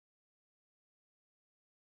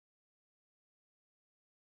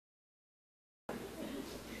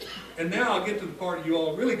And now I'll get to the part you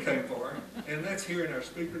all really came for, and that's hearing our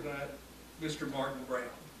speaker tonight, Mr. Martin Brown.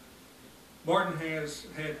 Martin has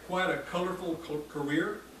had quite a colorful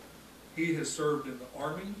career. He has served in the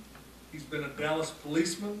Army. He's been a Dallas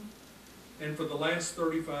policeman, and for the last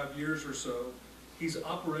 35 years or so, he's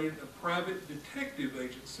operated a private detective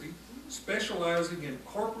agency specializing in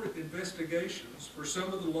corporate investigations for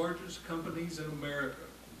some of the largest companies in America.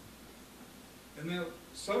 And now,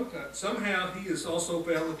 somehow he has also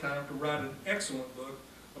found the time to write an excellent book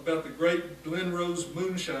about the great Glen Rose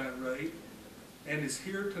Moonshine raid, and is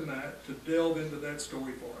here tonight to delve into that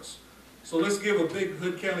story for us. So let's give a big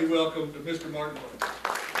Hood County welcome to Mr. Martin Brown.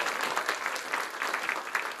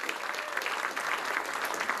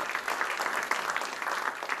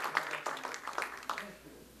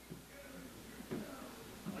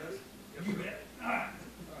 You bet. All right.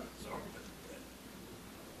 Sorry.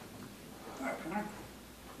 All right, Connor.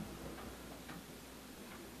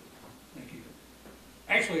 Thank you.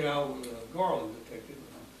 Actually, I was a Garland detective.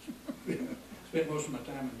 Spent most of my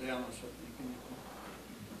time in Dallas, I think.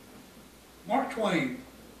 Mark Twain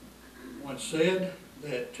once said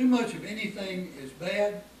that too much of anything is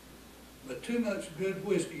bad, but too much good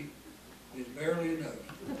whiskey is barely enough.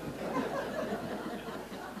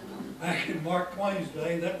 Back in Mark Twain's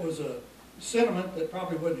day, that was a sentiment that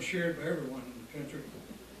probably wasn't shared by everyone in the country.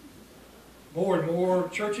 More and more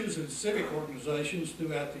churches and civic organizations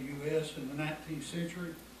throughout the U.S. in the 19th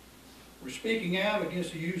century were speaking out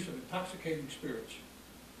against the use of intoxicating spirits.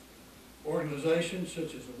 Organizations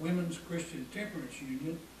such as the Women's Christian Temperance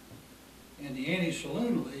Union and the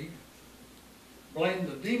Anti-Saloon League blamed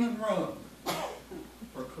the demon rum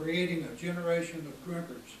for creating a generation of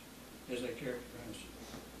drunkards, as they characterized it.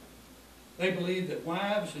 They believed that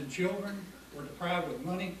wives and children were deprived of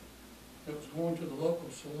money that was going to the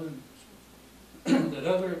local saloons, that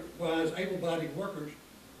otherwise able-bodied workers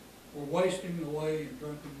were wasting away in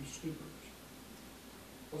drunken stupors.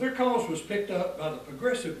 Well, their cause was picked up by the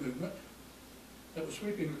progressive movement that was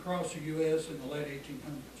sweeping across the U.S. in the late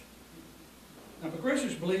 1800s. Now,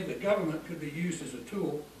 progressives believed that government could be used as a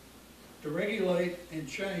tool to regulate and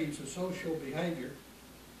change the social behavior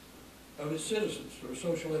of its citizens, or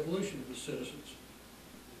social evolution of its citizens.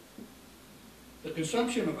 The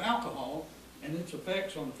consumption of alcohol and its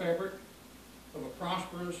effects on the fabric of a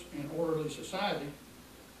prosperous and orderly society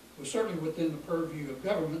was certainly within the purview of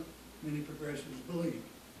government, many progressives believed.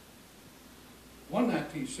 One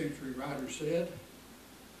 19th century writer said,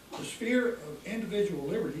 "The sphere of individual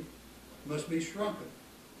liberty must be shrunken.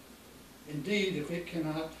 Indeed, if it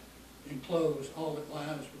cannot enclose all that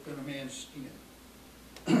lies within a man's skin."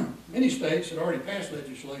 Many states had already passed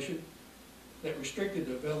legislation that restricted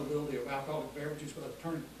the availability of alcoholic beverages by the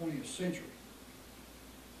turn of the 20th century.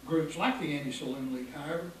 Groups like the Anti-Saloon League,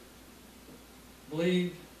 however,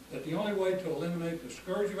 believed that the only way to eliminate the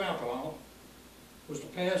scourge of alcohol was to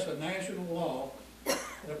pass a national law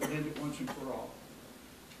that would end it once and for all.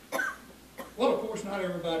 Well, of course, not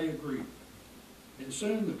everybody agreed. And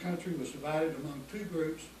soon the country was divided among two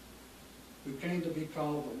groups who came to be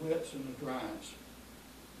called the wets and the dries.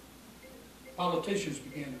 Politicians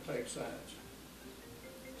began to take sides.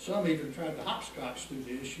 Some even tried to hopscotch through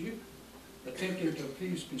the issue, attempting to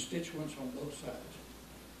appease constituents on both sides.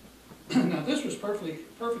 Now, this was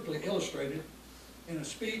perfectly illustrated in a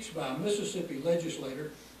speech by a Mississippi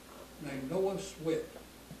legislator named Noah Swift,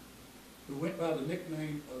 who went by the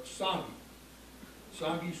nickname of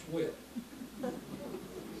Soggy Swift.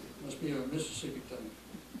 Must be a Mississippi thing.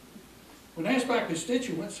 When asked by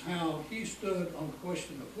constituents how he stood on the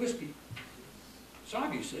question of whiskey,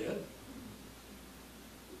 Soggy said,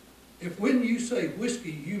 "If when you say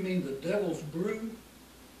whiskey you mean the devil's brew,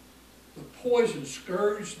 the poison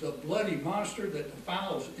scourge, the bloody monster that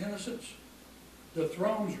defiles innocence,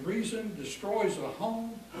 dethrones reason, destroys a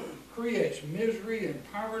home, creates misery and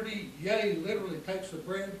poverty, yea, literally takes the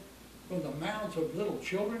bread from the mouths of little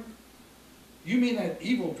children, you mean that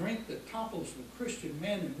evil drink that topples the Christian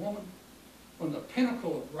man and woman from the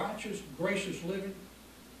pinnacle of righteous, gracious living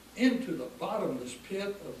into the bottomless pit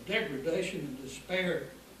of degradation and despair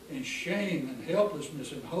and shame and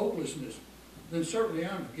helplessness and hopelessness, then certainly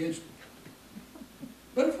I'm against it.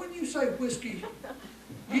 But if when you say whiskey,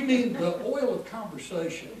 you mean the oil of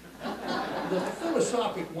conversation, the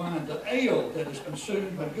philosophic wine, the ale that is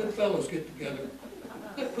consumed when good fellows get together,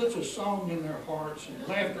 that puts a song in their hearts and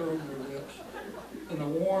laughter on their lips and a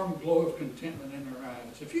warm glow of contentment in their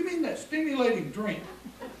eyes. If you mean that stimulating drink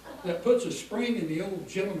that puts a spring in the old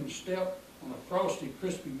gentleman's step on a frosty,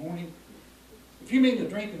 crispy morning, if you mean the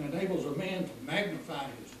drink that enables a man to magnify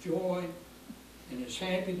his joy and his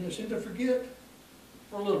happiness and to forget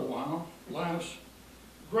for a little while life's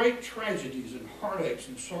great tragedies and heartaches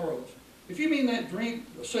and sorrows. If you mean that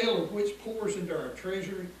drink, the sale of which pours into our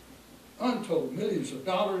treasury untold millions of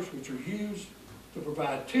dollars, which are used to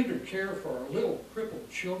provide tender care for our little crippled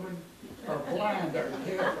children, our blind, our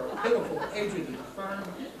deaf, our pitiful, aged, and infirm,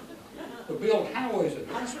 to build highways and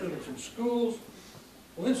hospitals and schools,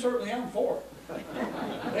 well then certainly I'm for it.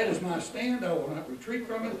 That is my stand. I will not retreat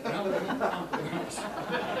from it, and I will not compromise.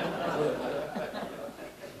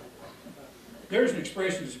 There's an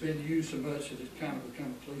expression that's been used so much that it's kind of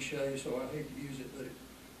become a cliche, so I hate to use it, but it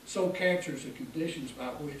so captures the conditions by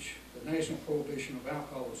which the national prohibition of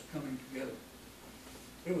alcohol is coming together.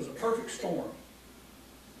 It was a perfect storm.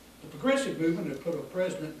 The progressive movement had put a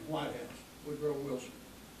president in the White House, Woodrow Wilson.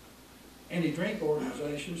 Anti-drink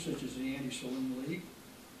organizations, such as the Anti-Saloon League,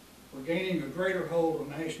 were gaining a greater hold on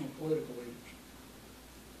national political leaders.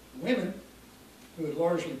 Women, who had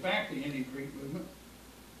largely backed the anti-drink movement,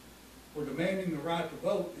 were demanding the right to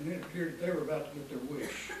vote, and it appeared that they were about to get their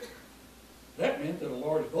wish. That meant that a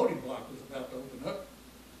large voting bloc was about to open up,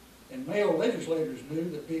 and male legislators knew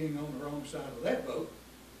that being on the wrong side of that vote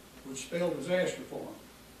would spell disaster for them.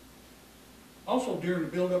 Also, during the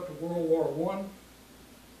build-up to World War I,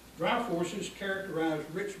 dry forces characterized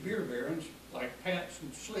rich beer barons like Pats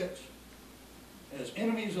and Schlitz as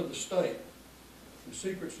enemies of the state and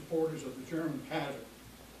secret supporters of the German Kaiser.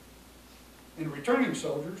 And returning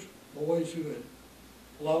soldiers, boys who had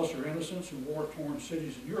lost their innocence in war-torn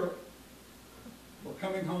cities in Europe, were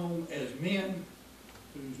coming home as men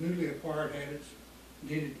whose newly acquired habits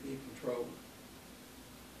needed to be controlled.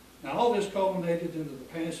 Now, all this culminated into the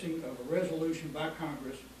passing of a resolution by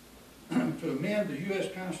Congress to amend the U.S.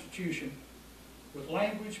 Constitution with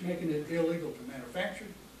language making it illegal to manufacture,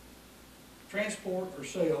 transport, or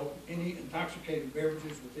sell any intoxicating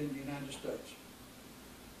beverages within the United States.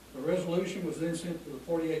 The resolution was then sent to the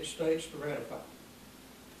 48 states to ratify.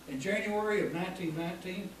 In January of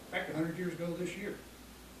 1919, in fact 100 years ago this year,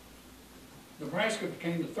 Nebraska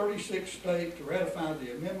became the 36th state to ratify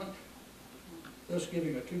the amendment, thus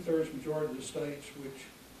giving a 2/3 majority of the states which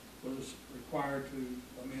was required to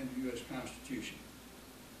amend the U.S. Constitution.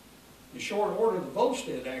 In short order, the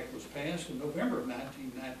Volstead Act was passed in November of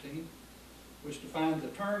 1919, which defined the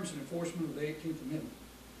terms and enforcement of the 18th Amendment.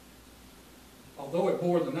 Although it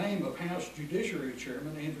bore the name of House Judiciary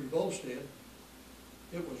Chairman Andrew Volstead,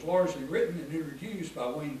 it was largely written and introduced by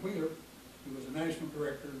Wayne Wheeler, who was the National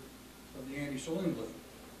Director of the Anti-Saloon League.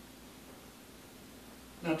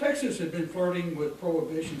 Now, Texas had been flirting with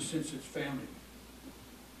prohibition since its founding.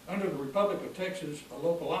 Under the Republic of Texas, a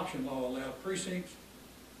local option law allowed precincts,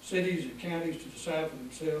 cities, and counties to decide for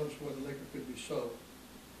themselves whether liquor could be sold.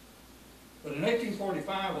 But in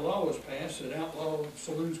 1845, a law was passed that outlawed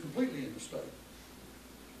saloons completely in the state.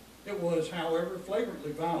 It was, however,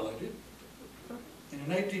 flagrantly violated, and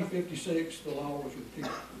in 1856, the law was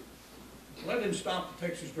repealed. Well, that didn't stop the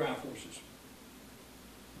Texas dry forces.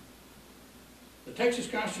 The Texas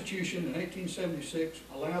Constitution in 1876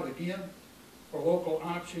 allowed again for local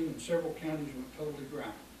option, and several counties went totally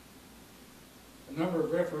dry. A number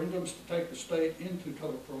of referendums to take the state into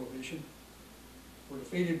total prohibition were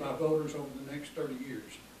defeated by voters over the next 30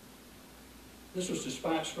 years. This was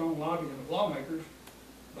despite strong lobbying of lawmakers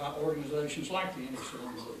by organizations like the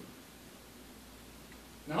Anti-Saloon League.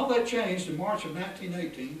 Now, all that changed in March of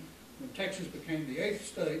 1918 when Texas became the 8th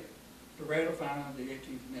state to ratify the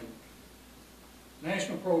 18th Amendment.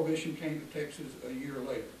 National prohibition came to Texas a year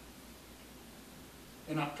later.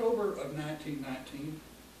 In October of 1919,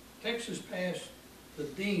 Texas passed the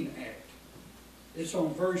Dean Act, its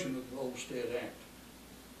own version of the Volstead Act.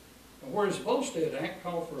 And whereas the Volstead Act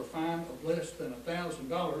called for a fine of less than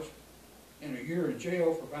 $1,000 and a year in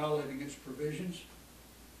jail for violating its provisions,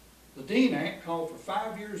 the Dean Act called for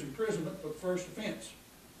 5 years imprisonment for the first offense.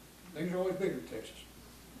 Things are always bigger in Texas.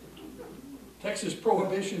 Texas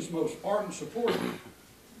Prohibition's most ardent supporter,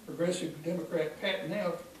 progressive Democrat Pat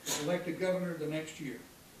Neff, was elected governor the next year.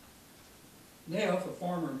 Neff, a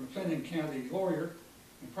former McLennan County lawyer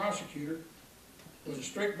and prosecutor, was a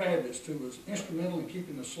strict Baptist who was instrumental in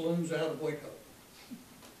keeping the saloons out of Waco.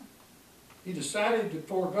 He decided to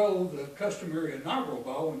forego the customary inaugural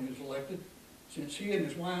ball when he was elected, since he and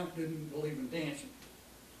his wife didn't believe in dancing.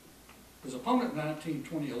 His opponent in the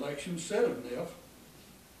 1920 election said of Neff,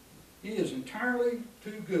 "He is entirely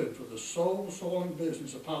too good for the soul-soiling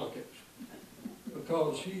business of politics,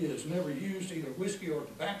 because he has never used either whiskey or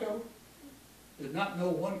tobacco, did not know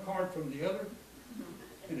one card from the other,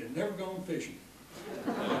 and had never gone fishing."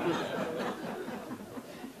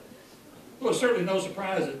 Well, it's certainly no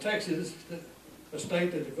surprise that Texas, a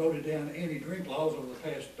state that had voted down anti-drink laws over the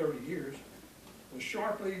past 30 years, was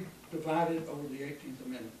sharply divided over the 18th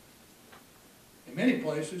Amendment. In many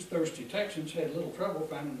places, thirsty Texans had little trouble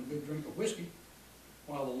finding a good drink of whiskey,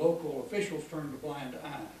 while the local officials turned a blind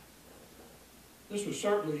eye. This was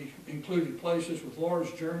certainly included places with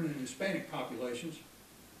large German and Hispanic populations,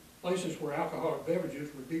 places where alcoholic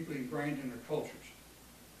beverages were deeply ingrained in their cultures.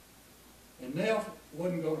 And Neff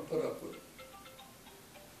wasn't going to put up with it.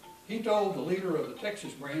 He told the leader of the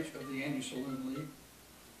Texas branch of the Anti-Saloon League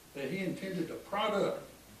that he intended to prod up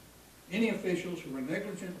any officials who were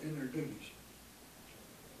negligent in their duties.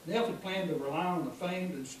 Neff had planned to rely on the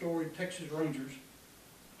famed and storied Texas Rangers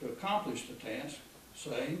to accomplish the task,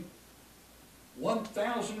 saying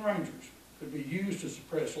 1,000 Rangers could be used to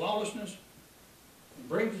suppress lawlessness and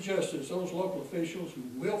bring to justice those local officials who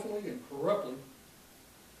willfully and corruptly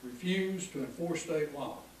refused to enforce state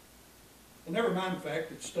law. And never mind the fact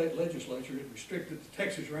that the state legislature had restricted the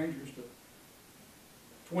Texas Rangers to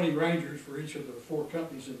 20 Rangers for each of the 4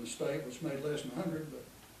 companies in the state, which made less than 100, but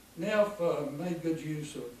Neff made good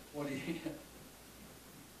use of what he had.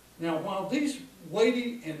 Now, while these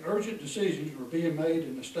weighty and urgent decisions were being made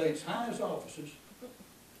in the state's highest offices,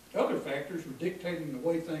 other factors were dictating the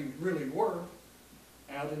way things really were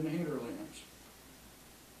out in the hinterlands.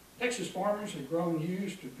 Texas farmers had grown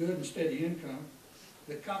used to good and steady income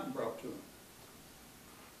that cotton brought to them.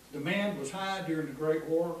 Demand was high during the Great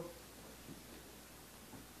War,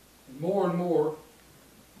 and more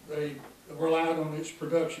they relied on its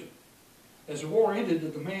production. As the war ended, the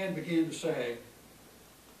demand began to sag,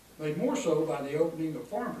 made more so by the opening of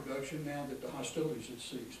farm production now that the hostilities had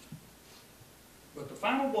ceased. But the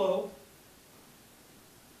final blow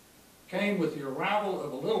came with the arrival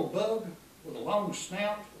of a little bug with a long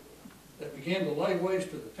snout that began to lay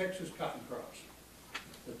waste to the Texas cotton crops,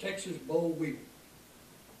 the Texas boll weevil,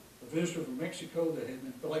 a visitor from Mexico that had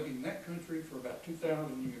been plaguing that country for about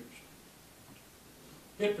 2,000 years.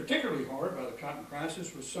 Hit particularly hard by the cotton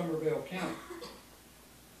crisis was Somervell County.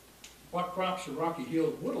 What crops the Rocky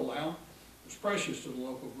Hills would allow was precious to the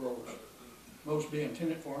local growers, most being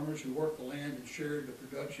tenant farmers who worked the land and shared the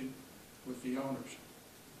production with the owners.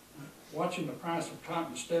 Watching the price of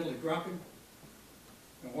cotton steadily dropping,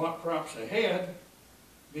 and what crops they had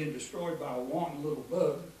being destroyed by a wanton little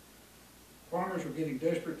bug, farmers were getting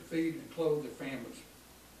desperate to feed and clothe their families.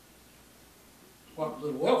 What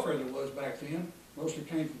little welfare there was back then mostly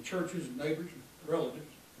came from churches and neighbors and relatives.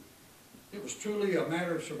 It was truly a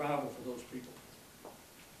matter of survival for those people.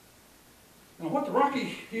 Now, what the Rocky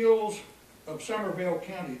Hills of Somervell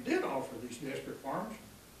County did offer these desperate farmers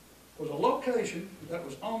was a location that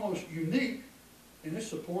was almost unique in its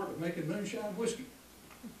support of making moonshine whiskey.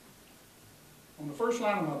 On the first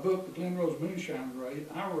line of my book, The Glen Rose Moonshine Raid,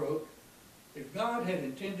 I wrote, if God had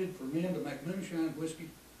intended for men to make moonshine whiskey,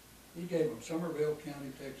 he gave them Somervell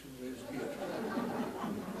County, Texas as a gift.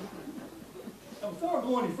 Now, before I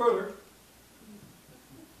go any further,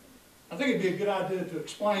 I think it'd be a good idea to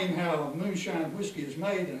explain how moonshine whiskey is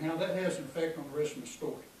made and how that has an effect on the rest of the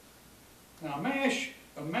story. Now, a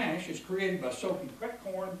mash is created by soaking cracked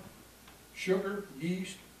corn, sugar,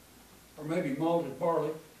 yeast, or maybe malted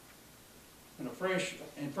barley, and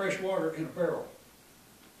fresh water in a barrel.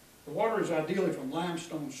 The water is ideally from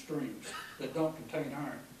limestone streams that don't contain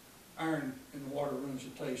iron. Iron in the water ruins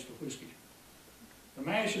the taste of whiskey. The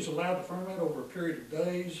mash is allowed to ferment over a period of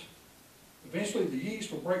days. Eventually, the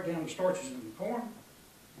yeast will break down the starches in the corn.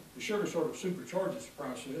 The sugar sort of supercharges the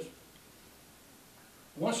process.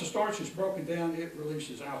 Once the starch is broken down, it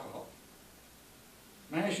releases alcohol.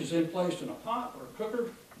 Mash is then placed in a pot or a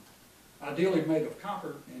cooker, ideally made of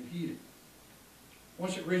copper, and heated.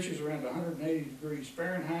 Once it reaches around 180 degrees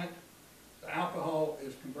Fahrenheit, the alcohol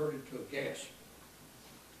is converted to a gas.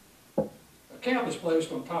 A cap is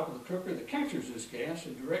placed on top of the cooker that captures this gas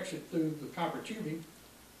and directs it through the copper tubing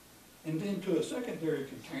and then to a secondary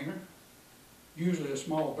container, usually a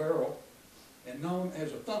small barrel, and known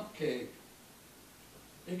as a thump keg.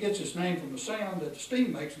 It gets its name from the sound that the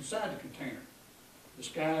steam makes inside the container.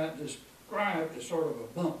 Described as sort of a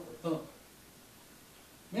bump or thump.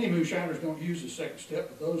 Many moonshiners don't use the second step,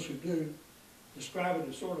 but those who do describe it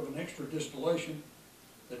as sort of an extra distillation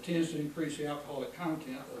that tends to increase the alcoholic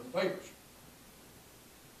content of the vapors.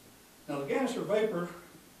 Now, the gas or vapor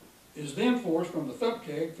is then forced from the thump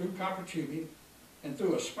keg through copper tubing and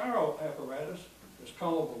through a spiral apparatus that's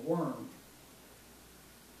called the worm.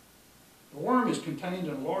 The worm is contained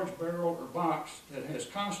in a large barrel or box that has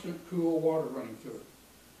constant cool water running through it.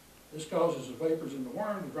 This causes the vapors in the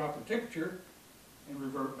worm to drop in temperature and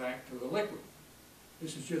revert back to the liquid.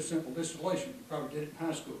 This is just simple distillation. You probably did it in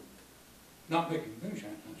high school. Not making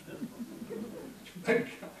moonshine in high school. Maybe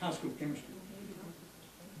high school chemistry.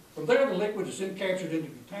 From there, the liquid is then captured into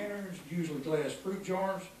containers, usually glass fruit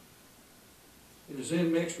jars. It is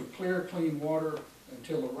then mixed with clear, clean water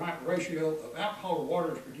until the right ratio of alcohol to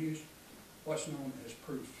water is produced, what's known as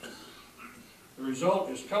proof. The result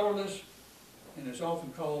is colorless and is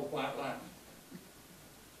often called white lightning.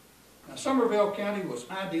 Now, Somervell County was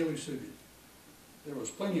ideally suited. There was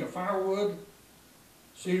plenty of firewood,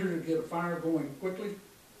 cedar to get a fire going quickly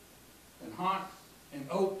and hot, and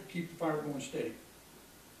oak to keep the fire going steady.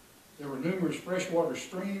 There were numerous freshwater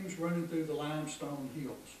streams running through the limestone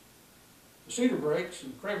hills. The cedar breaks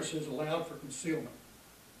and crevices allowed for concealment.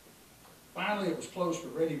 Finally, it was close to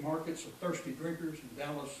ready markets of thirsty drinkers in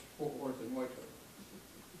Dallas, Fort Worth, and Waco.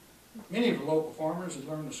 Many of the local farmers had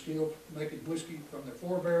learned the skill of making whiskey from their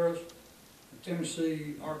forebears in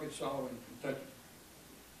Tennessee, Arkansas, and Kentucky.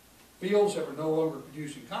 Fields that were no longer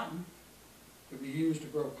producing cotton could be used to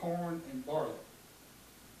grow corn and barley.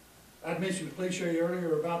 I'd mentioned the cliche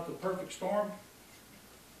earlier about the perfect storm.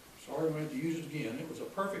 Sorry, we had to use it again. It was a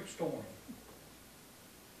perfect storm.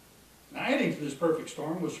 Now, adding to this perfect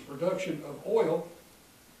storm was the production of oil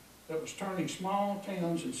that was turning small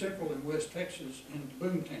towns in Central and West Texas into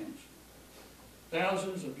boom towns.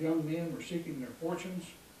 Thousands of young men were seeking their fortunes,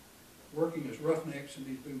 working as roughnecks in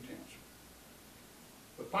these boom towns.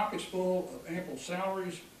 With pockets full of ample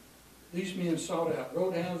salaries, these men sought out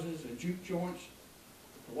roadhouses and juke joints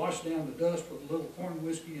to wash down the dust with a little corn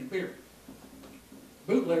whiskey and beer.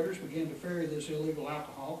 Bootleggers began to ferry this illegal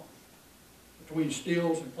alcohol between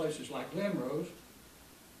stills in places like Glen Rose,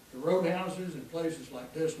 to roadhouses in places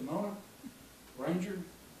like Desdemona, Ranger,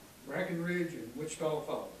 Brackenridge, and Wichita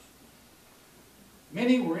Falls.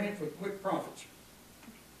 Many were in it for quick profits.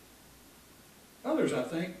 Others, I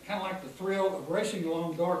think, kind of like the thrill of racing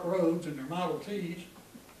along dark roads in their Model Ts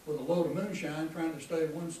with a load of moonshine, trying to stay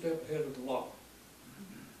one step ahead of the law.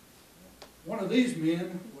 One of these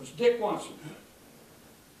men was Dick Watson.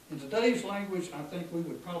 In today's language, I think we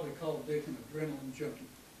would probably call Dick an adrenaline junkie.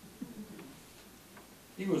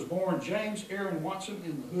 He was born James Aaron Watson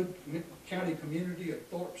in the Hood County community of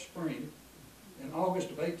Thorpe Spring in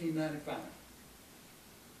August of 1895.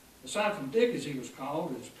 Aside from Dick, as he was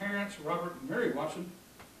called, his parents, Robert and Mary Watson,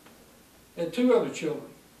 had two other children,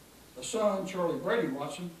 a son, Charlie Brady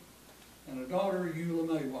Watson, and a daughter, Eula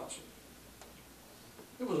Mae Watson.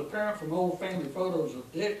 It was apparent from old family photos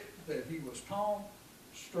of Dick that he was tall,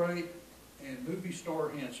 straight, and movie star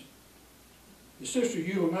handsome. His sister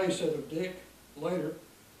Eula Mae said of Dick later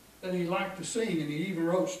that he liked to sing, and he even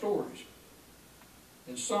wrote stories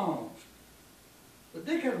and songs. But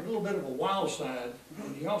Dick had a little bit of a wild side,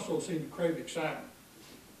 and he also seemed to crave excitement.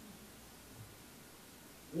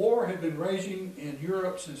 War had been raging in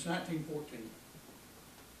Europe since 1914.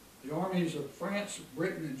 The armies of France,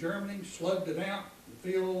 Britain, and Germany slugged it out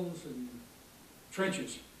in fields and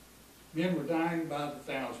trenches. Men were dying by the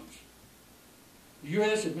thousands. The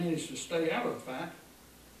U.S. had managed to stay out of the fight.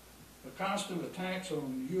 The constant attacks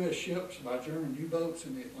on U.S. ships by German U-boats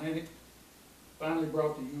in the Atlantic finally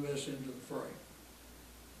brought the U.S. into the fray.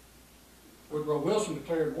 Woodrow Wilson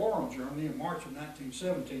declared war on Germany in March of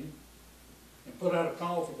 1917 and put out a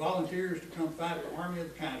call for volunteers to come fight the Army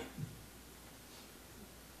of the Kaiser.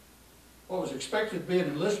 What was expected to be an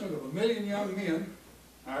enlistment of 1 million young men,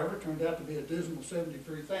 however, turned out to be a dismal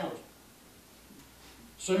 73,000.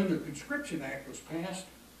 Soon the Conscription Act was passed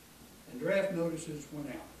and draft notices went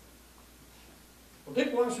out. Well,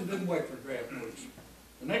 Dick Watson didn't wait for a draft notice.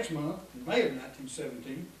 The next month, in May of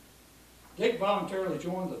 1917, Dick voluntarily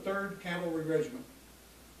joined the 3rd Cavalry Regiment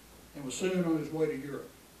and was soon on his way to Europe.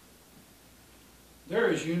 There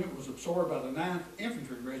his unit was absorbed by the 9th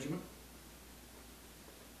Infantry Regiment,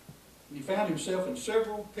 and he found himself in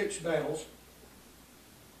several pitched battles,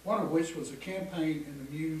 one of which was a campaign in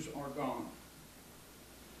the Meuse-Argonne.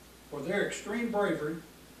 For their extreme bravery,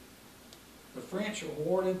 the French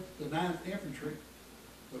awarded the 9th Infantry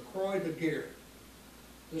the Croix de Guerre.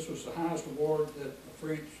 This was the highest award that the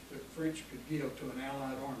French could give to an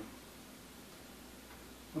Allied army.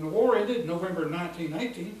 When the war ended in November of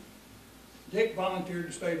 1918, Dick volunteered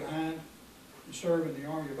to stay behind and serve in the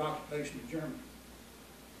Army of Occupation in Germany.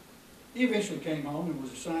 He eventually came home and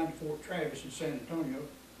was assigned to Fort Travis in San Antonio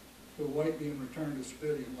to await being returned to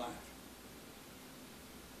civilian life.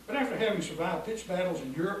 But after having survived pitched battles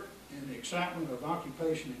in Europe and the excitement of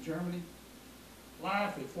occupation in Germany,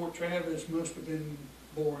 life at Fort Travis must have been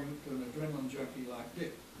boring to an adrenaline junkie like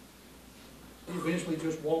Dick. He eventually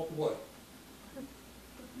just walked away.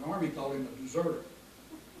 The Army called him a deserter.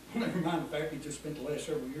 Never mind the fact he just spent the last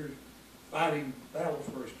several years fighting battles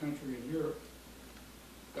for his country in Europe.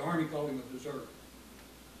 The Army called him a deserter.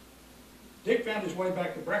 Dick found his way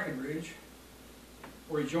back to Brackenridge,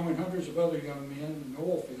 where he joined hundreds of other young men in the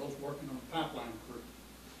oil fields working on a pipeline crew.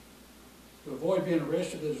 To avoid being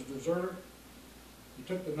arrested as a deserter, he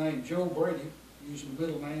took the name Joe Brady, using the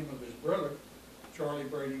middle name of his brother, Charlie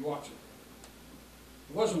Brady Watson.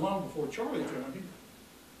 It wasn't long before Charlie joined him,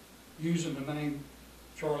 using the name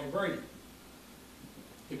Charlie Brady.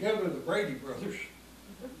 Together, the Brady brothers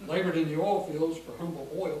labored in the oil fields for humble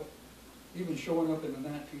oil, even showing up in the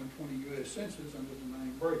 1920 U.S. Census under the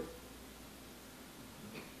name Brady.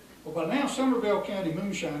 Well, by now, Somervell County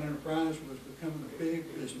Moonshine Enterprise was becoming a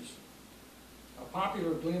big business. A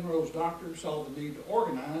popular Glen Rose doctor saw the need to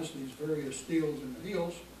organize these various stills in the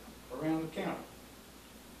hills around the county.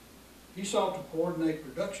 He sought to coordinate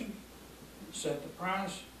production, set the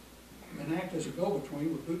price, and act as a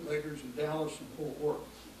go-between with bootleggers in Dallas and Fort Worth.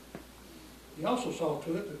 He also saw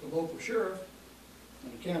to it that the local sheriff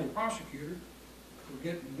and the county prosecutor were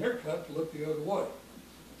getting their cut to look the other way.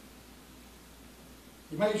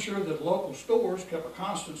 He made sure that local stores kept a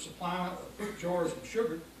constant supply of fruit jars and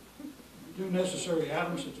sugar, two necessary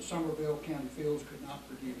items that the Somervell County fields could not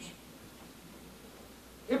produce.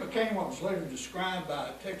 It became what was later described by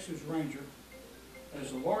a Texas Ranger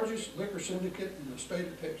as the largest liquor syndicate in the state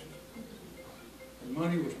of Texas, and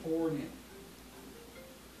money was pouring in.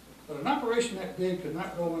 But an operation that big could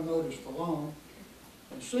not go unnoticed for long,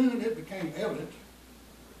 and soon it became evident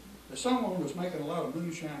that someone was making a lot of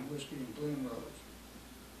moonshine whiskey in Glen Rose.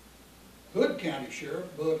 Hood County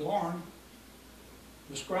Sheriff Bud Lauren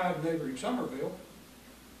described neighboring Somerville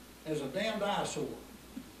as a damned eyesore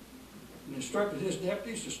and instructed his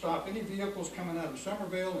deputies to stop any vehicles coming out of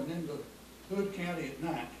Somerville and into Hood County at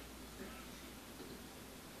night.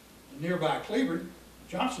 In nearby Cleveland,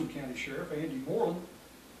 Johnson County Sheriff Andy Moreland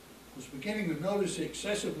was beginning to notice the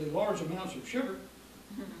excessively large amounts of sugar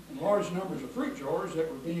and large numbers of fruit jars that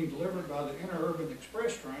were being delivered by the interurban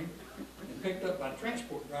express train and picked up by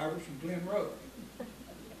transport drivers from Glen Rose.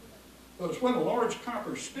 But it's when a large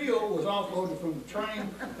copper still was offloaded from the train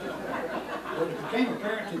that it became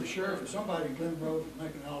apparent to the sheriff that somebody in Glen Rose was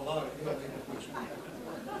making a lot of illegal whiskey.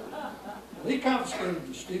 He confiscated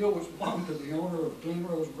the steel, which belonged to the owner of Glen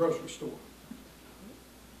Rose grocery store.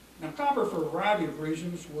 Now, copper, for a variety of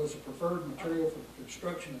reasons, was the preferred material for the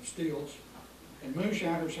construction of steels, and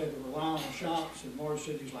moonshiners had to rely on shops in large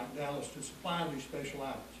cities like Dallas to supply these special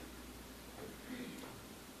items.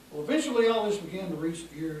 Well, eventually all this began to reach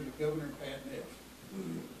the ears of Governor Pat Neff.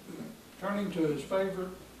 Turning to his favorite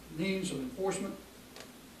means of enforcement,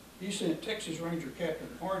 he sent Texas Ranger Captain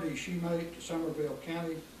R.D. Shemate to Somervell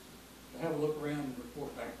County to have a look around and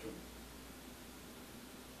report back to him.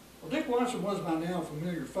 Well, Dick Watson was by now a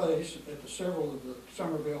familiar face at several of the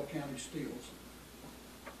Somervell County stills.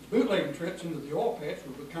 His bootlegging trips into the oil patch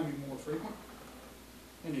were becoming more frequent,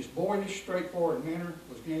 and his boyish, straightforward manner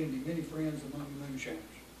was gaining him many friends among the moonshiners.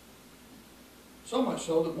 So much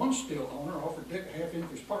so that one still owner offered Dick a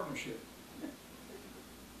half-interest partnership.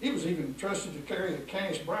 He was even trusted to carry a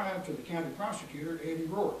cash bribe to the county prosecutor, Eddie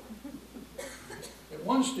Rourke. At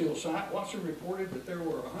one still site, Watson reported that there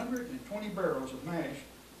were 120 barrels of mash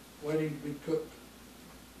waiting to be cooked.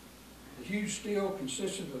 The huge still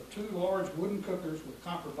consisted of two large wooden cookers with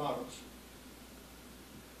copper bottoms.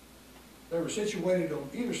 They were situated on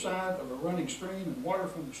either side of a running stream, and water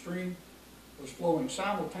from the stream was flowing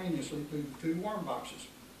simultaneously through the two worm boxes.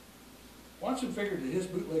 Watson figured that his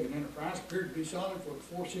bootlegging enterprise appeared to be solid for the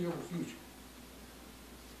foreseeable future.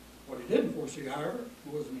 What he didn't foresee, however,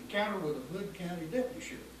 was an encounter with a Hood County deputy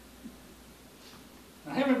sheriff.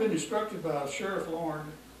 Now, having been instructed by Sheriff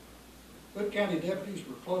Lauren, Hood County deputies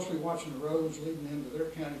were closely watching the roads leading into their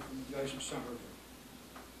county from adjacent Somerville.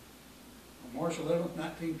 On March 11,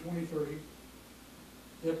 1923,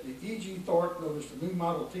 Deputy E.G. Thorpe noticed a new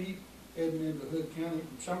Model T heading into Hood County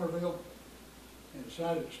from Somerville and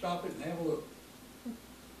decided to stop it and have a look.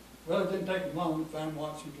 Well, it didn't take him long to find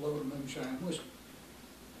Watson to load of moonshine whiskey.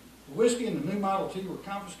 The whiskey and the new Model T were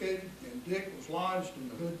confiscated, and Dick was lodged in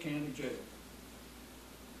the Hood County jail.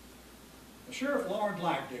 The Sheriff Lauren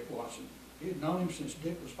liked Dick Watson. He had known him since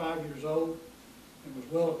Dick was 5 years old and was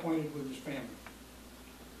well acquainted with his family.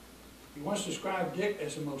 He once described Dick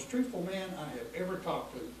as the most truthful man I have ever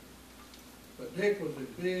talked to. But Dick was in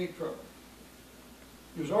big trouble.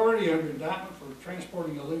 He was already under indictment for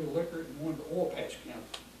transporting illegal liquor in one of the oil patch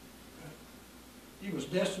counties. He was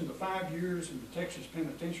destined to 5 years in the Texas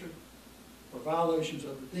penitentiary for violations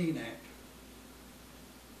of the Dean Act.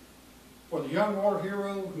 For the young war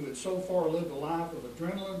hero who had so far lived a life of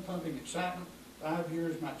adrenaline-pumping excitement, 5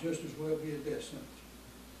 years might just as well be a death sentence.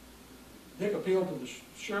 Dick appealed to the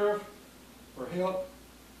sheriff for help,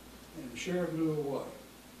 and the sheriff knew a way.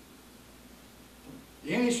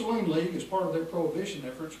 The Anti-Saloon League, as part of their prohibition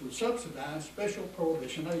efforts, would subsidize special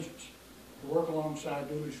prohibition agents to work alongside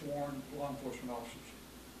duly sworn law enforcement officers.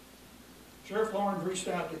 Sheriff Lawrence reached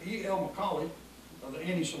out to E.L. McCauley of the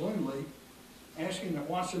Anti-Saloon League, asking that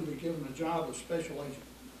Watson be given the job of special agent.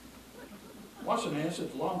 Watson asked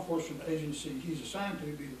that the law enforcement agency he's assigned to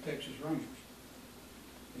be the Texas Rangers.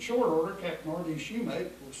 In short order, Captain R.D. Shoemate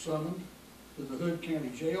was summoned to the Hood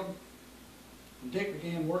County Jail, and Dick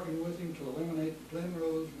began working with him to eliminate the Glen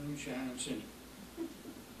Rose, Moonshine syndicate.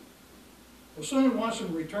 Well, soon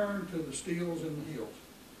Watson returned to the Steels in the Hills.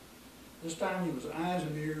 This time he was the eyes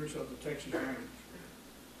and ears of the Texas Rangers.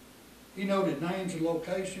 He noted names and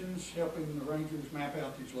locations, helping the Rangers map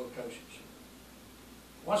out these locations.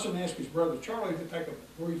 Watson asked his brother Charlie to take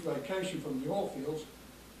a brief vacation from the oil fields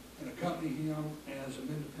and accompany him as an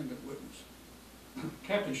independent witness.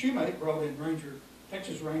 Captain Shoemate brought in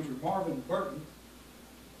Texas Ranger Marvin Burton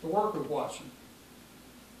to work with Watson.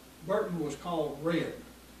 Burton was called Red,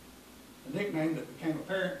 a nickname that became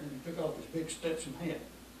apparent when he took off his big Stetson hat.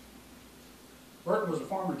 Burton was a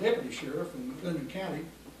former deputy sheriff in McLennan County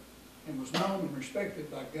and was known and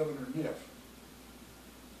respected by Governor Neff.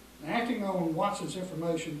 Now, acting on Watson's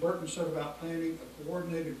information, Burton set about planning a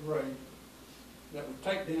coordinated raid that would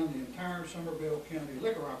take down the entire Somervell County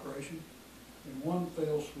liquor operation in one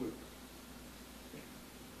fell swoop.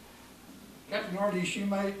 Captain R.D.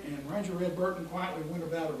 Shoemate and Ranger Red Burton quietly went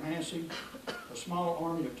about amassing a small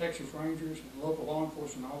army of Texas Rangers and local law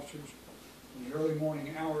enforcement officers in the early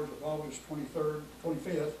morning hours of August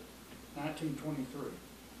 25th, 1923.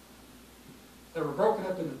 They were broken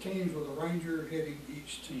up into teams with a ranger heading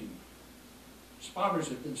each team. Spotters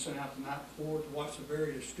had been sent out the night before to watch the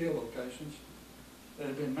various steel locations that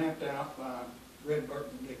had been mapped out by Red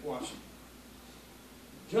Burton and Dick Watson.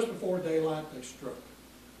 Just before daylight, they struck.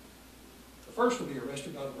 The first to be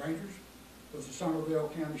arrested by the Rangers was the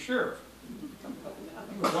Somervell County Sheriff.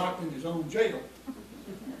 He was locked in his own jail,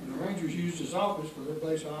 and the Rangers used his office for their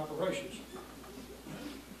base of operations.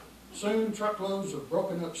 Soon, truckloads of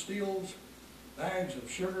broken up steels, bags of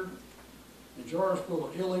sugar, and jars full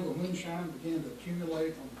of illegal moonshine began to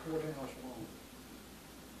accumulate on the courthouse lawn.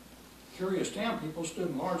 Curious town people stood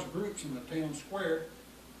in large groups in the town square,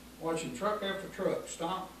 watching truck after truck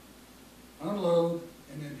stop, unload,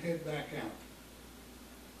 and then head back out.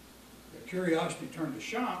 Their curiosity turned to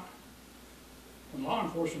shock when law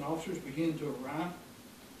enforcement officers began to arrive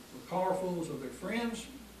with carfuls of their friends,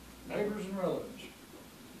 neighbors, and relatives,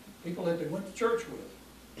 people that they went to church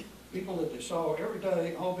with, people that they saw every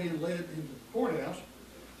day, all being led into the courthouse,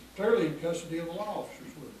 clearly in custody of the law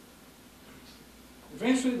officers with them.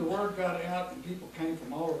 Eventually the word got out and people came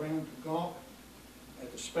from all around to gawk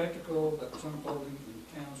at the spectacle that was unfolding in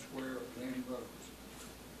the town square of Glen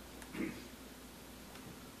Rose.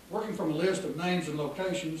 Working from a list of names and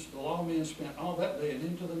locations, the lawmen spent all that day and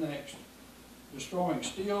into the next destroying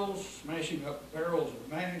steels, smashing up barrels of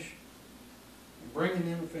mash, and bringing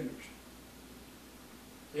in offenders.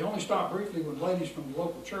 They only stopped briefly when ladies from the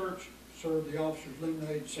local church served the officers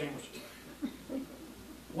lemonade sandwiches.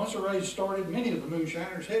 Once the raid started, many of the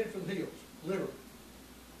moonshiners headed for the hills, literally.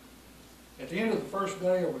 At the end of the first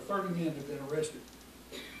day, over 30 men had been arrested,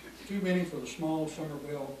 too many for the small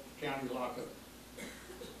Somervell County lockup.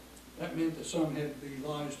 That meant that some had to be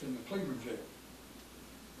lodged in the Cleveland jail.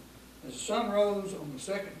 As the sun rose on the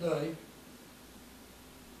second day,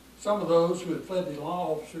 some of those who had fled the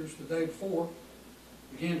law officers the day before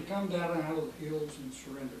began to come down out of the hills and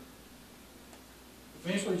surrender.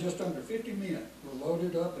 Eventually, just under 50 men were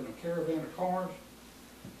loaded up in a caravan of cars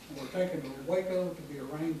and were taken to Waco to be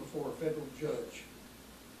arraigned before a federal judge.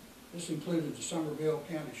 This included the Somervell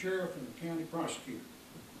County Sheriff and the county prosecutor.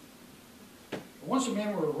 Once the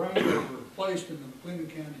men were arraigned, they were placed in the McLennan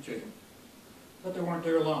County Jail. But they weren't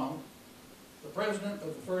there long. The president of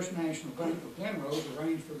the First National Bank of Glen Rose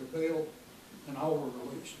arranged for their bail, and all were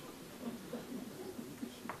released.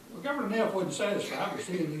 Well, Governor Neff wasn't satisfied with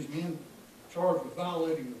seeing these men charged with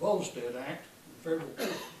violating the Volstead Act in federal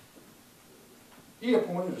court. He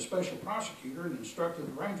appointed a special prosecutor and instructed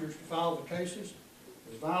the Rangers to file the cases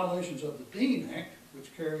as violations of the Dean Act,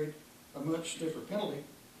 which carried a much stiffer penalty,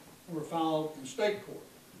 and were filed in state court,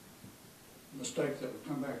 a mistake that would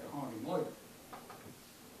come back to haunt him later.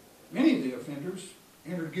 Many of the offenders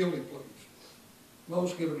entered guilty pleas,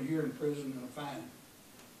 most given a year in prison and a fine.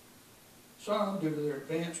 Some, due to their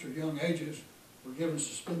advanced or young ages, were given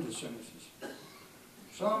suspended sentences.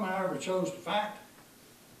 Some, however, chose to fight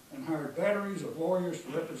and hired batteries of lawyers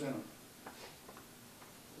to represent them.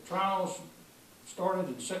 The trials started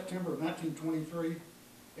in September of 1923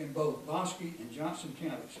 in both Bosque and Johnson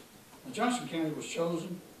counties. Now, Johnson County was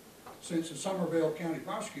chosen since the Somervell County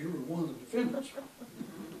prosecutor was one of the defendants.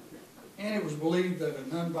 And it was believed that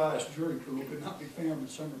an unbiased jury pool could not be found in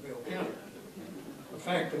Somervell County, a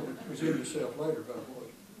fact that would present itself later, by the way.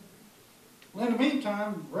 Well, in the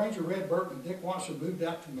meantime, Ranger Red Burton and Dick Watson moved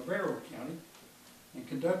out to Navarro County and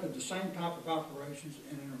conducted the same type of operations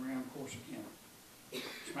in and around Corsicana,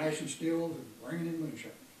 smashing stills and bringing in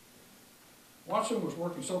moonshine. Watson was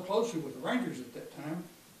working so closely with the Rangers at that time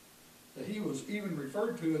that he was even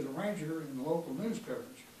referred to as a Ranger in the local news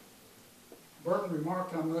coverage. Burton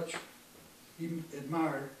remarked how much he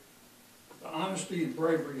admired the honesty and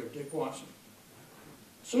bravery of Dick Watson.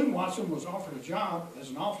 Soon Watson was offered a job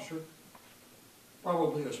as an officer,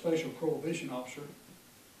 probably a special prohibition officer,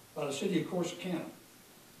 by the city of Corsicana.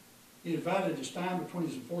 He divided his time between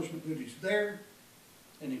his enforcement duties there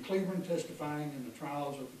and in Cleveland testifying in the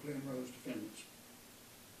trials of the Glen Rose defendants.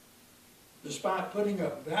 Despite putting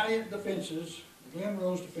up valiant defenses, the Glen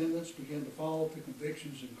Rose defendants began to fall to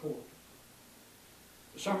convictions in court.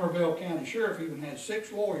 The Somervell County Sheriff even had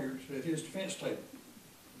 6 lawyers at his defense table.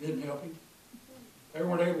 Didn't help him. They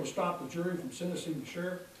weren't able to stop the jury from sentencing the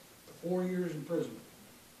sheriff to 4 years in prison.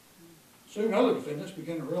 Soon other defendants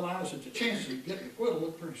began to realize that the chances of getting acquittal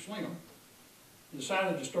looked pretty slim and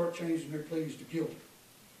decided to start changing their pleas to guilty.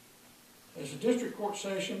 As the district court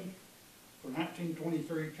session for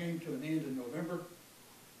 1923 came to an end in November,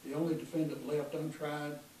 the only defendant left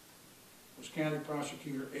untried was County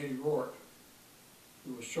Prosecutor Eddie Rourke,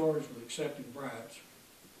 who was charged with accepting bribes.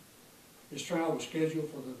 His trial was scheduled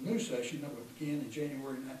for the new session that would begin in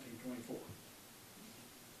January 1924.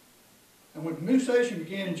 And when the new session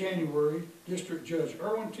began in January, District Judge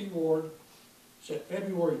Irwin T. Ward set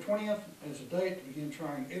February 20th as the date to begin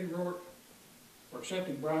trying Eddie Rourke for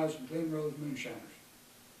accepting bribes from Glen Rose moonshiners.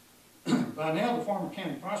 By now, the former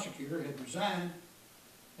county prosecutor had resigned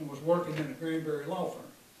and was working in a Granbury law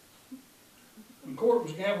firm. When court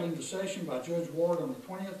was gaveled into session by Judge Ward on the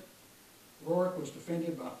 20th, Rourke was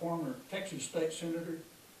defended by former Texas State Senator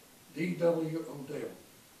D.W. Odell.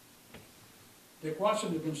 Dick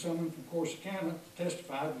Watson had been summoned from Corsicana to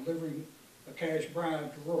testify, delivering a cash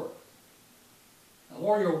bribe to Rourke. Now,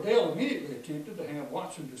 lawyer Odell immediately attempted to have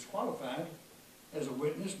Watson disqualified as a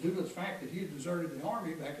witness due to the fact that he had deserted the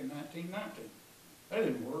Army back in 1919. That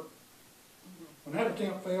didn't work. When that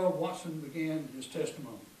attempt failed, Watson began his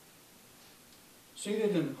testimony.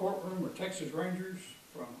 Seated in the courtroom were Texas Rangers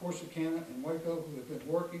from Corsicana and Waco who had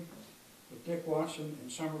been working with Dick Watson in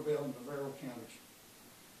Somervell and Navarro counties.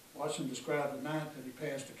 Watson described the night that he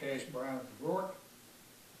passed a cash bribe to Rourke.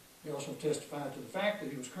 He also testified to the fact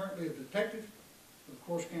that he was currently a detective for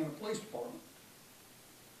the Corsicana Police Department.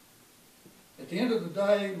 At the end of the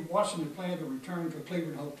day, Watson had planned to return to a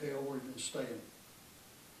Cleveland hotel where he'd been staying.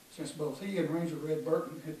 Since both he and Ranger Red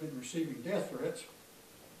Burton had been receiving death threats,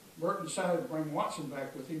 Burton decided to bring Watson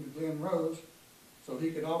back with him to Glen Rose so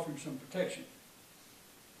he could offer him some protection.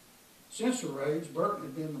 Since the raids, Burton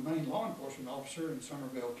had been the main law enforcement officer in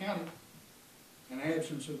Somervell County in the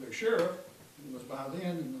absence of their sheriff, who was by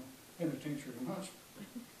then in the penitentiary in Huntsville.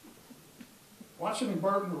 Watson and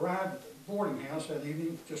Burton arrived at the boarding house that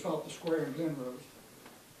evening just off the square in Glen Rose,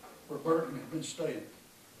 where Burton had been staying.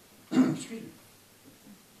 Excuse me.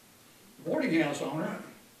 The boarding house owner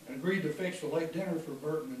agreed to fix the late dinner for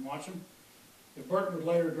Burton and Watson if Burton would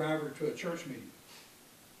later drive her to a church meeting.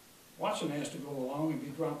 Watson asked to go along and be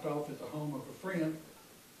dropped off at the home of a friend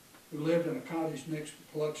who lived in a cottage next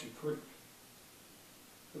to Paluxy Creek.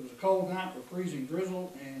 It was a cold night with freezing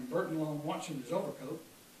drizzle, and Burton loaned Watson his overcoat,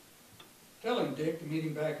 telling Dick to meet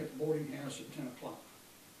him back at the boarding house at 10 o'clock.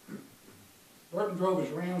 Burton drove his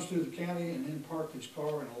rounds through the county and then parked his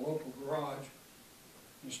car in a local garage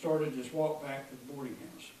and started his walk back to the boarding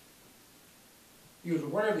house. He was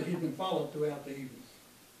aware that he'd been followed throughout the evening.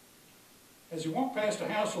 As he walked past the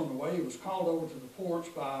house on the way, he was called over to the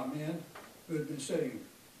porch by a man who had been sitting there.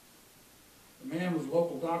 The man was a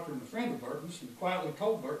local doctor and a friend of Burton's and quietly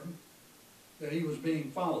told Burton that he was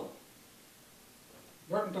being followed.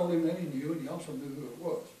 Burton told him that he knew, and he also knew who it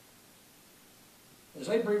was. As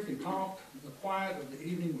they briefly talked, the quiet of the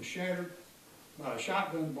evening was shattered by a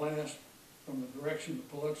shotgun blast from the direction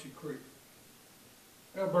of Paluxy Creek.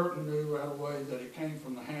 Well, Burton knew right away that it came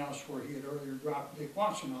from the house where he had earlier dropped Dick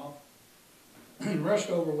Watson off and rushed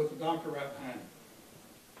over with the doctor right behind him.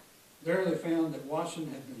 There they found that Watson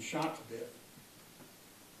had been shot to death.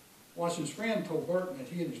 Watson's friend told Burton that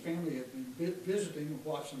he and his family had been visiting with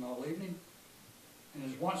Watson all evening,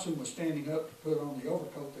 and as Watson was standing up to put on the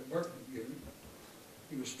overcoat that Burton had given him,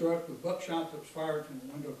 he was struck with buckshot that was fired from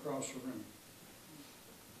the window across the room.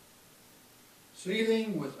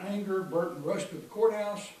 Seething with anger, Burton rushed to the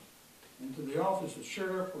courthouse and to the office of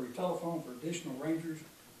sheriff, where he telephoned for additional rangers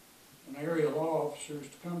and area law officers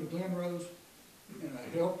to come to Glen Rose and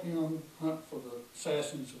help him hunt for the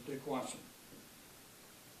assassins of Dick Watson.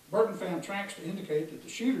 Burton found tracks to indicate that the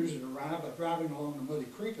shooters had arrived by driving along the muddy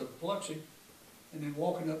creek of the Biloxi and then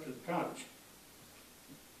walking up to the cottage.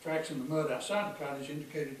 Tracks in the mud outside the cottage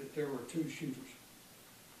indicated that there were 2 shooters.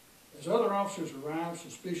 As other officers arrived,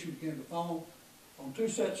 suspicion began to fall on 2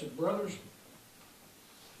 sets of brothers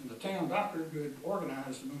and the town doctor who had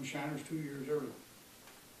organized the Moonshiners 2 years earlier.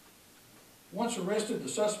 Once arrested, the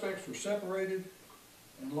suspects were separated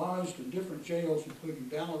and lodged in different jails, including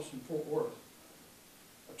Dallas and Fort Worth.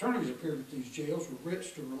 Attorneys appeared at these jails with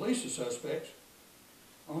writs to release the suspects,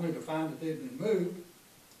 only to find that they had been moved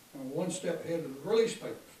and were 1 step ahead of the release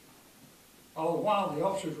papers. All the while, the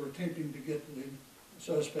officers were attempting to get the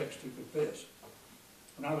suspects to confess.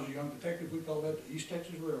 When I was a young detective, we called that the East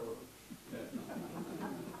Texas Railroad.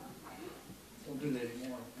 Don't do that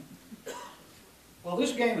anymore. While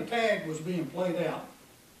this game of tag was being played out,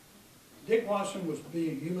 Dick Watson was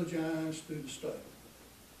being eulogized through the state.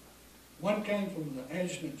 One came from the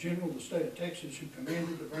Adjutant General of the state of Texas, who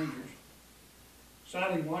commanded the Rangers,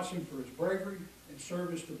 citing Watson for his bravery and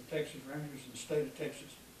service to the Texas Rangers in the state of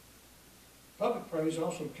Texas. Public praise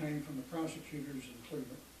also came from the prosecutors in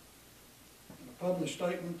Cleveland. In a published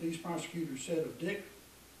statement, these prosecutors said of Dick,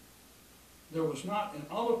 "There was not in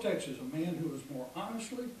all of Texas a man who was more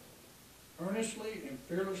honestly, earnestly, and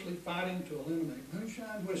fearlessly fighting to eliminate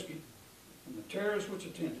moonshine whiskey and the terrors which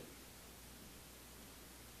attended."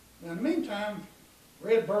 Now, in the meantime,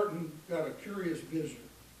 Red Burton got a curious visitor.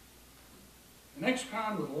 An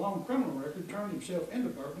ex-con with a long criminal record turned himself into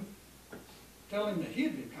Burton, telling him that he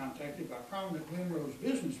had been contacted by prominent Glen Rose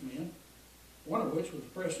businessmen, one of which was the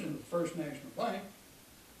president of the First National Bank,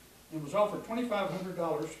 and was offered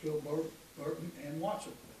 $2,500 to kill Burton and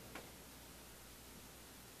Watson.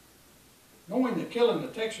 Knowing that killing the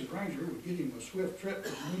Texas Ranger would get him a swift trip to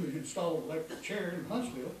the newly installed electric chair in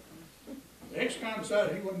Huntsville, the ex-con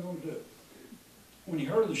decided he wasn't going to do it. When he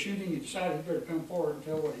heard of the shooting, he decided he better come forward and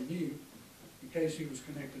tell what he knew, in case he was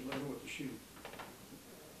connected later with the shooting.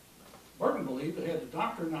 Burton believed that had the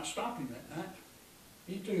doctor not stopped him that night,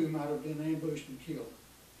 he too might have been ambushed and killed.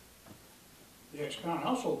 The ex-con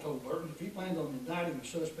also told Burton if he planned on indicting the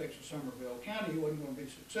suspects in Somerville County, he wasn't going to be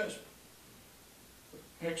successful.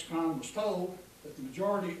 The ex-con was told that the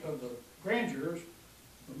majority of the grand jurors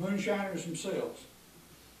were moonshiners themselves.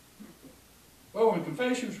 Well, when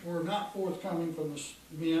confessions were not forthcoming from the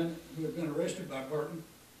men who had been arrested by Burton,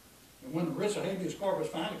 and when the writs of habeas corpus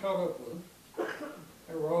finally caught up with them,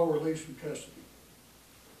 they were all released from custody.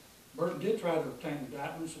 Burton did try to obtain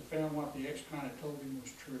indictments and found what the ex-con had told him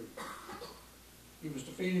was true. He was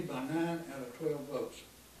defeated by 9 out of 12 votes.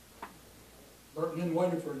 Burton then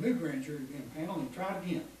waited for a new grand jury to be impaneled and tried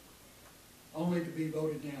again, only to be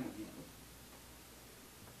voted down again.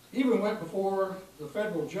 He even went before the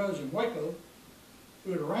federal judge in Waco,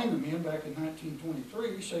 who had arraigned the men back in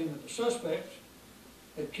 1923, saying that the suspects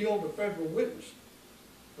had killed a federal witness.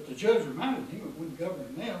 But the judge reminded him that when Governor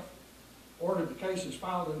Neff ordered the cases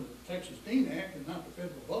filed under the Texas Dean Act and not the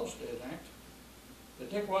Federal Volstead Act, that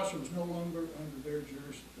Dick Watson was no longer under their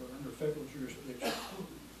under federal jurisdiction.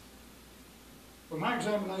 From my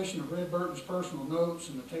examination of Red Burton's personal notes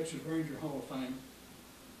in the Texas Ranger Hall of Fame,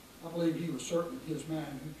 I believe he was certain in his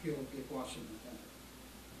mind who killed Dick Watson that night.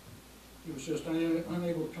 He was just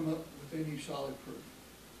unable to come up with any solid proof.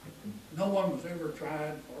 No one was ever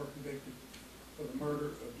tried or convicted for the murder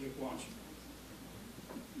of Dick Watson.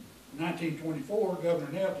 In 1924,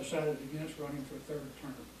 Governor Neff decided against running for a 3rd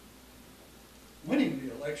term. Winning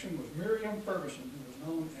the election was Miriam Ferguson, who was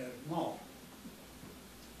known as Ma.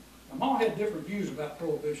 Now, Ma had different views about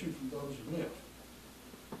Prohibition from those who lived.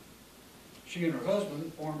 She and her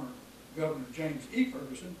husband, former Governor James E.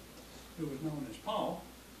 Ferguson, who was known as Paul,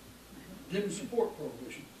 didn't support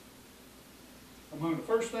Prohibition. Among the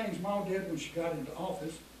first things Ma did when she got into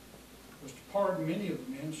office was to pardon many of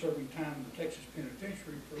the men serving time in the Texas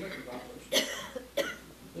penitentiary for liquor violations.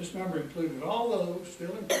 This number included all those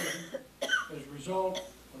still in prison as a result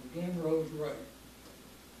of the Glen Rose raid.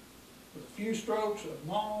 With a few strokes of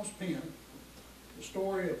Ma's pen, the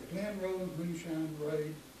story of the Glen Rose Moonshine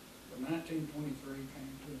raid of 1923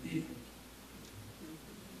 came to an end.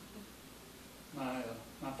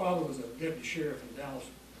 My father was a deputy sheriff in Dallas.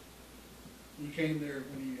 He came there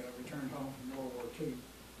when he returned home from World War II.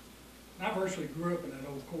 And I virtually grew up in that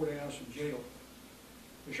old courthouse and jail.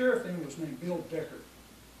 The sheriff then was named Bill Decker,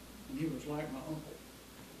 and he was like my uncle.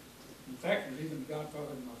 In fact, he was even the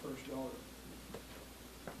godfather of my first daughter.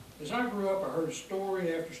 As I grew up, I heard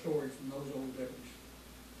story after story from those old deputies.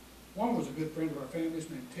 One was a good friend of our family's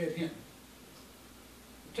named Ted Hinton.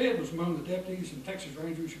 Ted was among the deputies and Texas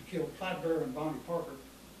Rangers who killed Clyde Bear and Bonnie Parker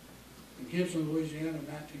in Gibson, Louisiana in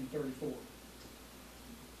 1934.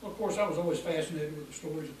 Well, of course, I was always fascinated with the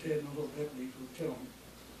stories that Ted and those little deputies would tell me.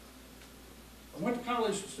 I went to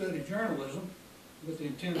college to study journalism with the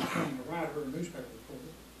intent of becoming a writer or newspaper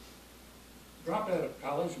reporter. Dropped out of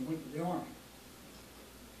college and went to the Army.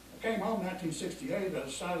 I came home in 1968. I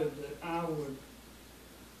decided that I would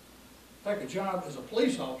take a job as a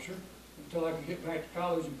police officer until I could get back to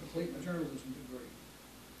college and complete my journalism degree.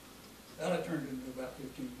 That turned into about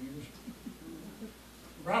 15 years.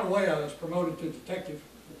 Right away, I was promoted to detective,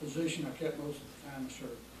 a position I kept most of the time I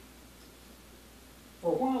served.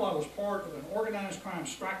 For a while, I was part of an organized crime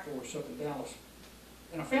strike force up in Dallas,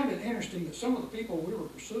 and I found it interesting that some of the people we were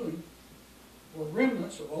pursuing were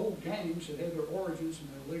remnants of old gangs that had their origins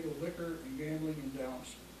in illegal liquor and gambling in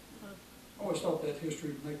Dallas. I always thought that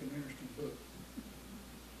history would make an interesting book.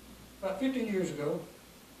 About 15 years ago,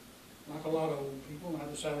 like a lot of old people, I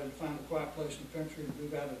decided to find a quiet place in the country and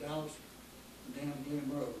move out of Dallas and down to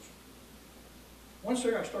Glen Rose. Once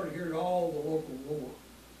there, I started hearing all the local lore,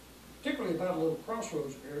 particularly about a little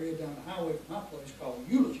crossroads area down the highway from my place called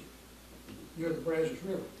Eulogy, near the Brazos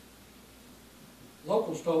River.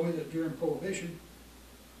 Locals told me that during Prohibition,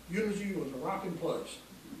 Eulogy was a rocking place,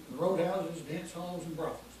 with roadhouses, dance halls, and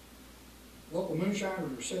brothels. Local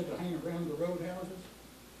moonshiners were said to hang around the roadhouses,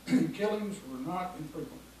 and killings were not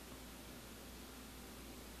infrequent.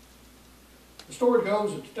 The story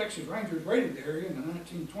goes that the Texas Rangers raided the area in the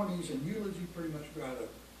 1920s, and Eulogy pretty much dried up.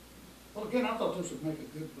 Well, again, I thought this would make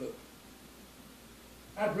a good book.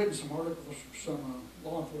 I'd written some articles for some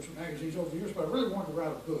law enforcement magazines over the years, but I really wanted to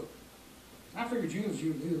write a book. I figured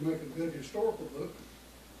Eulogy would either make a good historical book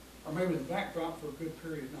or maybe the backdrop for a good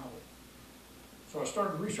period novel. So I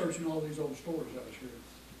started researching all these old stories I was hearing.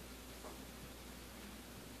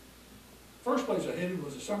 First place I headed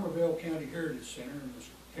was the Somerville County Heritage Center in the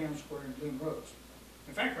town square in Glen Rose.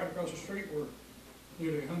 In fact, right across the street where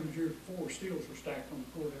nearly 100 years before, steels were stacked on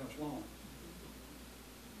the courthouse lawn.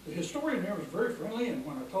 The historian there was very friendly, and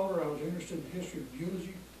when I told her I was interested in the history of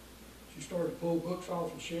Eulogy, she started to pull books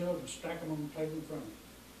off the shelves and stack them on the table in front of me.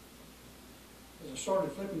 As I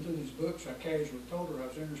started flipping through these books, I casually told her I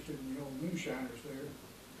was interested in the old moonshiners there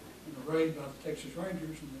and the raid by the Texas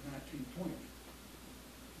Rangers in the 1920s.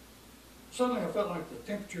 Suddenly I felt like the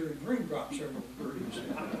temperature in the room dropped several degrees.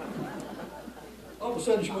 All of a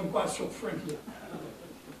sudden she wasn't quite so friendly.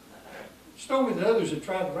 She told me that others had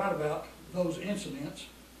tried to write about those incidents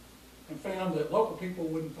and found that local people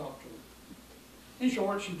wouldn't talk to her. In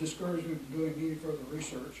short, she discouraged me from doing any further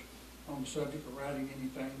research on the subject or writing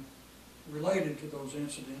anything related to those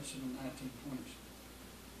incidents in the 1920s.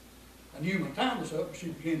 I knew my time was up, and she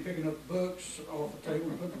began picking up the books off the table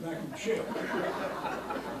and putting them back on the shelf.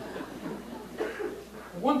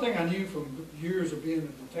 Well, one thing I knew from years of being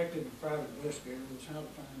a detective and private investigator was how to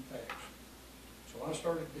find facts. So I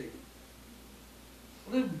started digging.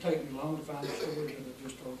 Well, it didn't take me long to find the story that I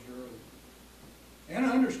just told you earlier. And I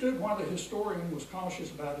understood why the historian was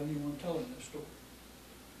cautious about anyone telling this story.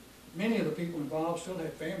 Many of the people involved still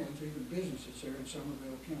had families, even businesses there in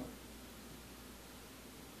Somerville County.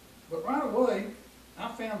 But right away, I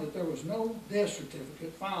found that there was no death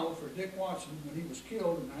certificate filed for Dick Watson when he was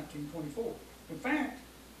killed in 1924. In fact,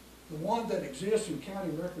 the one that exists in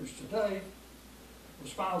county records today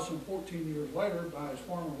was filed some 14 years later by his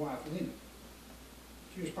former wife, Lena.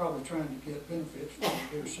 She was probably trying to get benefits from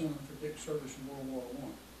their son for Dick's service in World War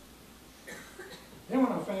I. Then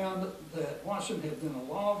when I found that Watson had been a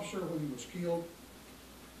law officer when he was killed,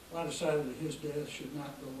 I decided that his death should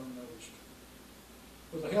not go unnoticed.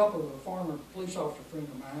 With the help of a former police officer friend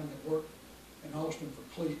of mine that worked in Austin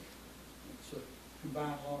for CLEAT, it's a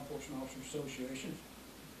Combined Law Enforcement Officers Association,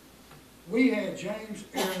 we had James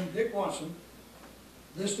Aaron Dick Watson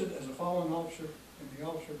listed as a fallen officer in the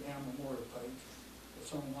Officer Down Memorial page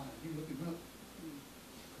that's online. You look him up.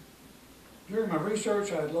 During my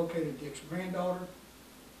research, I had located Dick's granddaughter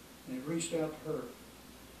and had reached out to her.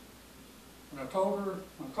 When I called her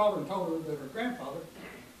and told her that her grandfather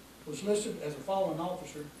was listed as a fallen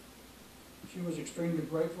officer, she was extremely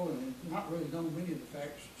grateful and had not really known many of the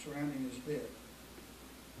facts surrounding his death.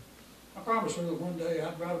 I promised her that one day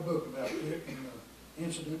I'd write a book about Dick and the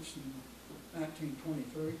incidents in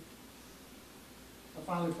 1923. I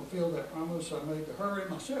finally fulfilled that promise I made to her and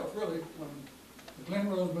myself, really, when the Glen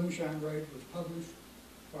Rose Moonshine Raid was published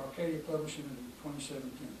by Arcadia Publishing in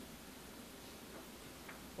 2017.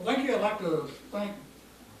 Well, thank you. I'd like to thank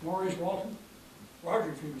Maurice Walton,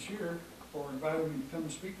 Roger, if he was here, for inviting me to come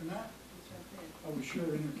and speak tonight. I was sure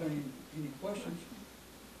to entertain any questions.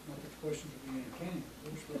 Not that the questions will be entertaining, of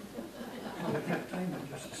course, but I'll entertain them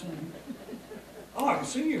just the same. Oh, I can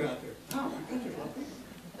see you out there. Oh, my goodness, there's a lot of people.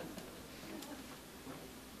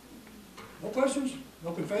 No questions?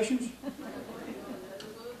 No confessions?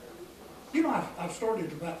 You know, I've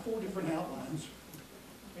started about 4 different outlines,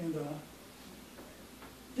 and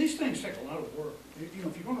these things take a lot of work. You know,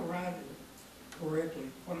 if you're going to write it correctly,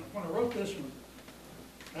 when I wrote this one,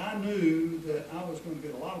 I knew that I was going to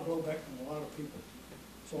get a lot of blowback from a lot of people.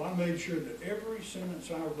 So I made sure that every sentence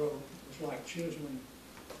I wrote was like chiseling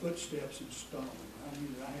footsteps in stone. I knew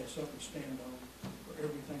that I had something to stand on for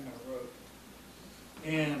everything I wrote.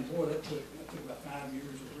 And boy, that took about 5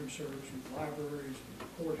 years of research in libraries and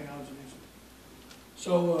courthouses.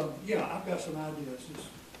 So yeah, I've got some ideas. It's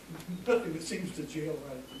nothing that seems to gel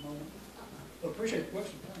right at the moment. But appreciate the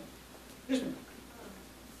question. Yes, ma'am.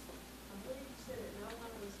 I believe you said that no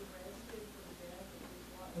one was arrested for the death of his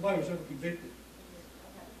wife. Nobody was ever convicted.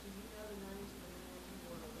 Okay, do you know the names of the men who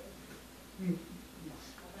were arrested? Mm, no.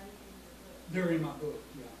 Are they in your book? They're in my book,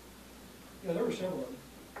 yeah. Yeah, there were several of them.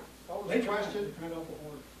 What was They the question? tried awful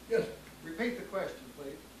hard. Yes. Repeat the question,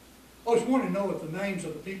 please. I just wanted to know if the names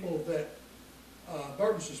of the people that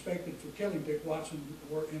Burton suspected for killing Dick Watson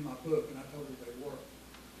were in my book, and I told her they were.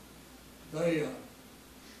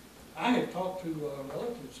 I had talked to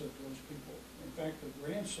relatives of those people. In fact, the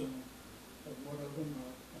grandson of one of them,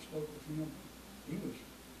 I spoke with him.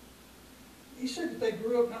 He said that they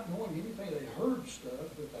grew up not knowing anything. They heard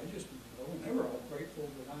stuff, but they just didn't know, and they were all grateful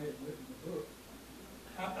that I had written the book.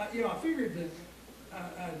 I figured that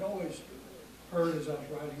I'd always heard as I was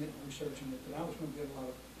writing it and researching it that I was going to get a lot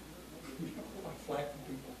of flack from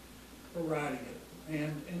people for writing it.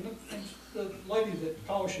 And the lady that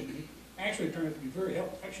cautioned me actually turned out to be very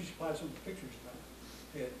helpful. Actually, supplied some of the pictures that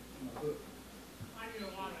I had in my book. I knew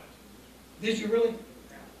a lot of it. Did you really?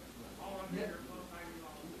 All of Yeah. your book, I knew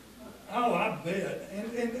all of it. Oh, I bet.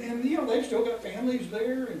 And you know, they've still got families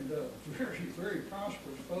there and very, very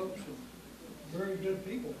prosperous folks and very good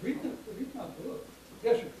people. Read my book.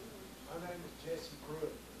 Yes, sir. My name is Jesse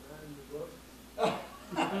Pruitt. I'm in the book.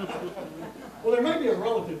 Well, there may be a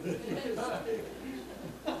relative that is.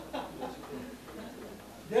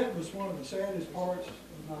 That was one of the saddest parts of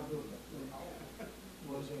my book,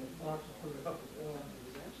 was Dr. Pruitt.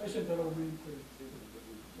 They sent that old man through.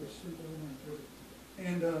 They sent that old man through.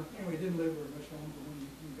 And anyway, he didn't live very much longer when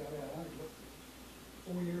he got out. I was,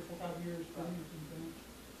 4 years, 4 or 5 years, 5 years.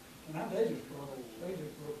 And they just broke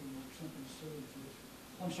him or something silly.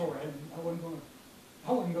 I'm sorry, I wasn't going to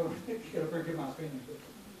get up there and give my opinion, but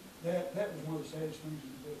that was one of the saddest things in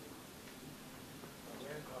the book. My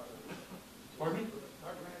grandfather. Pardon me?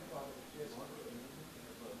 My grandfather was Jesse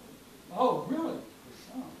Pruitt. Oh, really?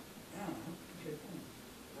 Oh, yeah, I appreciate that.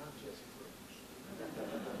 And I'm Jesse Pruitt.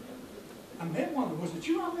 I met one, was it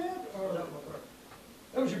you I met? Or That was my brother.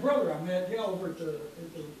 that was your brother I met, yeah, over at the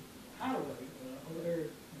hideaway, over there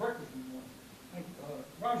at breakfast room one. I think,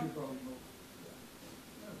 Roger probably knows.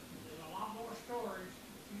 There's a lot more stories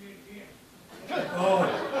you didn't get. Oh,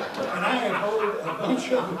 and I have heard a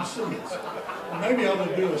bunch of them since. And maybe I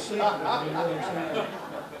would do a sequel, you know what I'm saying?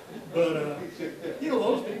 But, you know,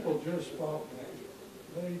 those people just fought back.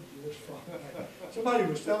 They just fought back. Somebody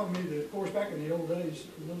was telling me that, of course, back in the old days,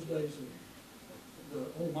 the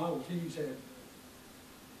old Model Ts had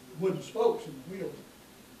wooden spokes in the wheels.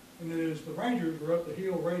 And then as the Rangers were up the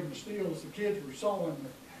hill raiding the steels, the kids were sawing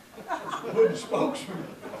the wooden spokes from the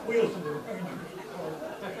wheels of the Rangers.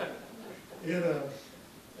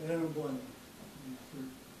 I don't blame them.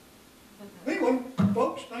 Anyway,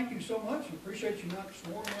 folks, thank you so much. Appreciate you not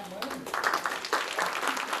snoring out loud.